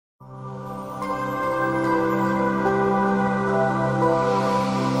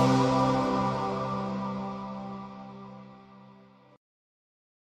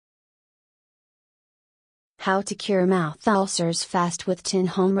How to cure mouth ulcers fast with 10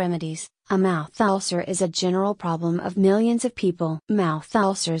 home remedies. A mouth ulcer is a general problem of millions of people. Mouth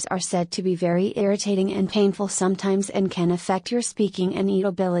ulcers are said to be very irritating and painful sometimes and can affect your speaking and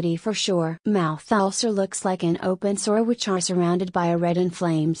eatability for sure. Mouth ulcer looks like an open sore which are surrounded by a red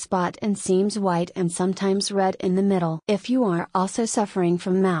inflamed spot and seems white and sometimes red in the middle. If you are also suffering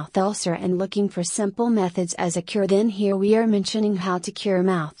from mouth ulcer and looking for simple methods as a cure, then here we are mentioning how to cure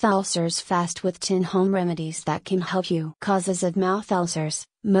mouth ulcers fast with 10 home remedies that can help you. Causes of mouth ulcers.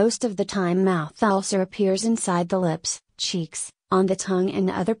 Most of the time mouth ulcer appears inside the lips, cheeks, on the tongue and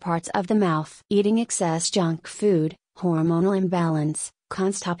other parts of the mouth. Eating excess junk food, hormonal imbalance,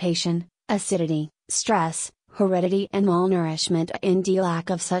 constipation, acidity, stress, heredity and malnourishment and lack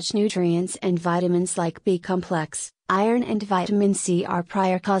of such nutrients and vitamins like B complex, iron and vitamin C are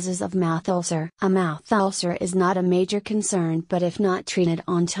prior causes of mouth ulcer. A mouth ulcer is not a major concern, but if not treated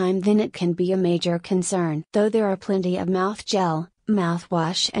on time then it can be a major concern. Though there are plenty of mouth gel,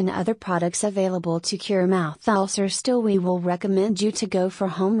 mouthwash and other products available to cure mouth ulcers, still we will recommend you to go for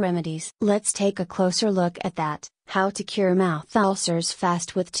home remedies. Let's take a closer look at that. How to cure mouth ulcers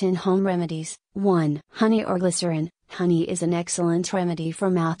fast with 10 home remedies. 1. Honey or glycerin. Honey is an excellent remedy for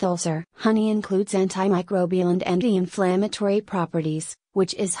mouth ulcer. Honey includes antimicrobial and anti-inflammatory properties,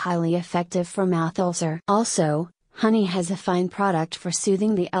 which is highly effective for mouth ulcer. Also, honey has a fine product for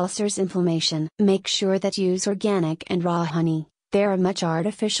soothing the ulcer's inflammation. Make sure that you use organic and raw honey. There are much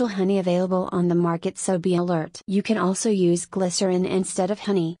artificial honey available on the market, so be alert. You can also use glycerin instead of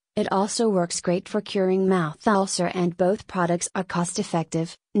honey. It also works great for curing mouth ulcer and both products are cost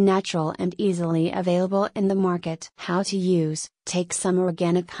effective, natural and easily available in the market. How to use. Take some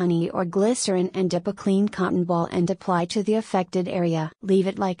organic honey or glycerin and dip a clean cotton ball and apply to the affected area. Leave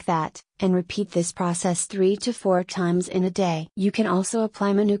it like that, and repeat this process 3 to 4 times in a day. You can also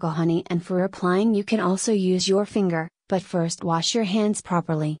apply manuka honey, and for applying you can also use your finger. But first wash your hands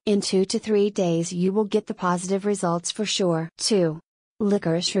properly. In 2 to 3 days you will get the positive results for sure. 2.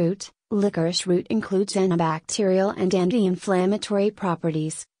 Licorice root. Licorice root includes antibacterial and anti-inflammatory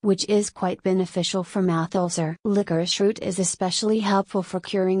properties, which is quite beneficial for mouth ulcer. Licorice root is especially helpful for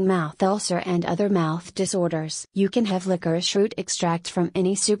curing mouth ulcer and other mouth disorders. You can have licorice root extract from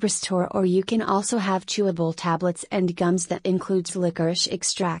any superstore, or you can also have chewable tablets and gums that includes licorice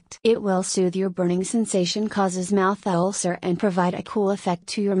extract. It will soothe your burning sensation, causes mouth ulcer and provide a cool effect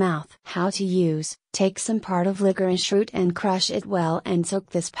to your mouth. How to use. Take some part of licorice root and crush it well and soak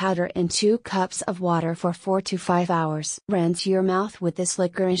this powder in 2 cups of water for 4 to 5 hours. Rinse your mouth with this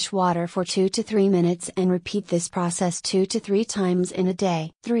licorice water for 2 to 3 minutes and repeat this process 2 to 3 times in a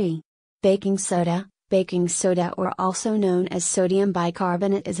day. 3. Baking soda. Baking soda, or also known as sodium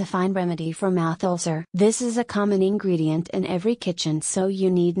bicarbonate, is a fine remedy for mouth ulcer. This is a common ingredient in every kitchen, so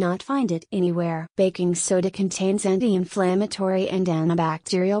you need not find it anywhere. Baking soda contains anti-inflammatory and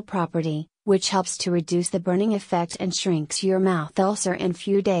antibacterial property, which helps to reduce the burning effect and shrinks your mouth ulcer in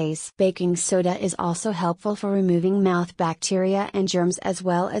few days. Baking soda is also helpful for removing mouth bacteria and germs, as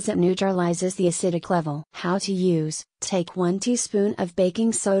well as it neutralizes the acidic level. How to use. Take 1 teaspoon of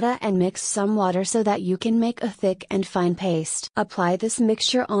baking soda and mix some water so that you can make a thick and fine paste. Apply this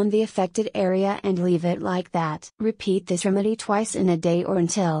mixture on the affected area and leave it like that. Repeat this remedy twice in a day or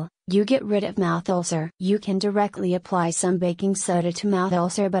until you get rid of mouth ulcer. You can directly apply some baking soda to mouth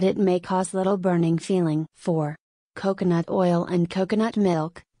ulcer, but it may cause little burning feeling. 4. Coconut oil and coconut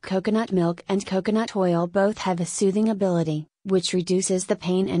milk. Coconut milk and coconut oil both have a soothing ability, which reduces the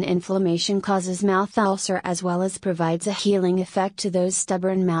pain and inflammation causes mouth ulcer, as well as provides a healing effect to those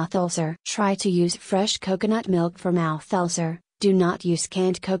stubborn mouth ulcer. Try to use fresh coconut milk for mouth ulcer. Do not use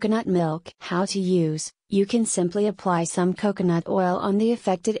canned coconut milk. How to use. You can simply apply some coconut oil on the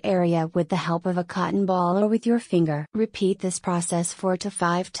affected area with the help of a cotton ball or with your finger. Repeat this process 4 to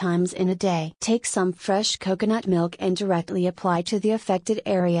 5 times in a day. Take some fresh coconut milk and directly apply to the affected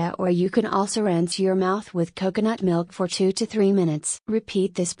area, or you can also rinse your mouth with coconut milk for 2 to 3 minutes.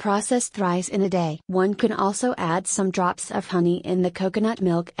 Repeat this process thrice in a day. One can also add some drops of honey in the coconut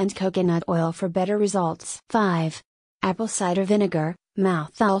milk and coconut oil for better results. 5. Apple cider vinegar.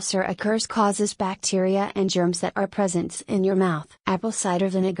 Mouth ulcer occurs causes bacteria and germs that are present in your mouth. Apple cider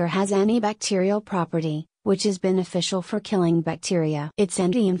vinegar has antibacterial property, which is beneficial for killing bacteria. Its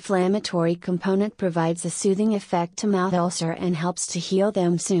anti-inflammatory component provides a soothing effect to mouth ulcer and helps to heal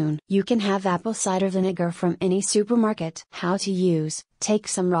them soon. You can have apple cider vinegar from any supermarket. How to use. Take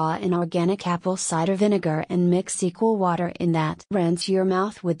some raw and organic apple cider vinegar and mix equal water in that. Rinse your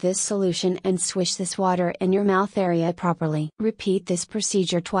mouth with this solution and swish this water in your mouth area properly. Repeat this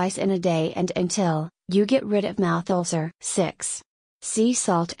procedure twice in a day and until you get rid of mouth ulcer. 6. Sea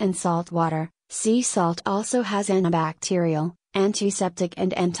salt and salt water. Sea salt also has antibacterial, antiseptic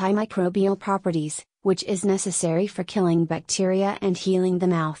and antimicrobial properties, which is necessary for killing bacteria and healing the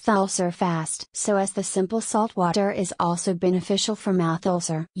mouth ulcer fast. So as the simple salt water is also beneficial for mouth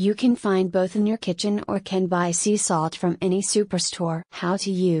ulcer. You can find both in your kitchen or can buy sea salt from any superstore. How to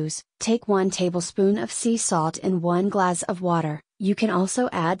use: take 1 tablespoon of sea salt in 1 glass of water. You can also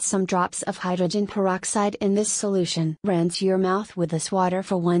add some drops of hydrogen peroxide in this solution. Rinse your mouth with this water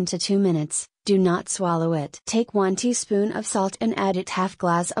for 1 to 2 minutes. Do not swallow it. Take 1 teaspoon of salt and add it half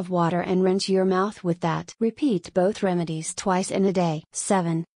glass of water and rinse your mouth with that. Repeat both remedies twice in a day.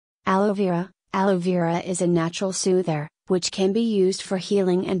 7. Aloe vera. Aloe vera is a natural soother, which can be used for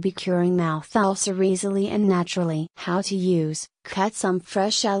healing and curing mouth ulcer easily and naturally. How to use: cut some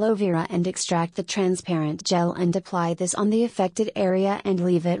fresh aloe vera and extract the transparent gel and apply this on the affected area and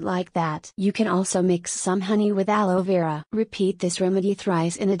leave it like that. You can also mix some honey with aloe vera. Repeat this remedy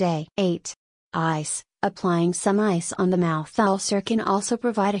thrice in a day. 8. Ice. Applying some ice on the mouth ulcer can also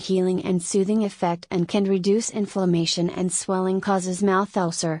provide a healing and soothing effect and can reduce inflammation and swelling causes mouth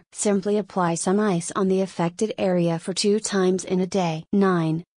ulcer. Simply apply some ice on the affected area for 2 times in a day.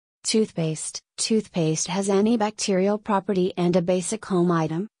 9. Toothpaste. Toothpaste has antibacterial property and a basic home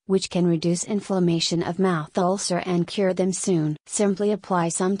item, which can reduce inflammation of mouth ulcer and cure them soon. Simply apply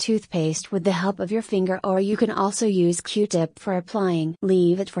some toothpaste with the help of your finger, or you can also use Q-tip for applying.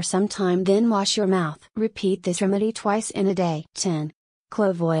 Leave it for some time, then wash your mouth. Repeat this remedy twice in a day. 10.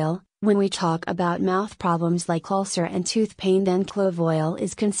 Clove oil. When we talk about mouth problems like ulcer and tooth pain, then clove oil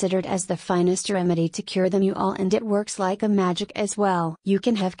is considered as the finest remedy to cure them all, and it works like a magic as well. You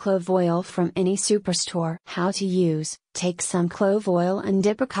can have clove oil from any superstore. How to use: take some clove oil and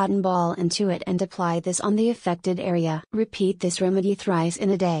dip a cotton ball into it and apply this on the affected area. Repeat this remedy thrice in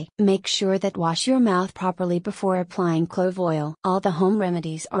a day. Make sure that wash your mouth properly before applying clove oil. All the home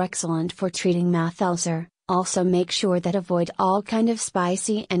remedies are excellent for treating mouth ulcer. Also make sure that avoid all kind of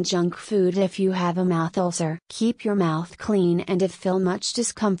spicy and junk food if you have a mouth ulcer. Keep your mouth clean, and if feel much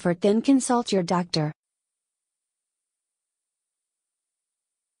discomfort, then consult your doctor.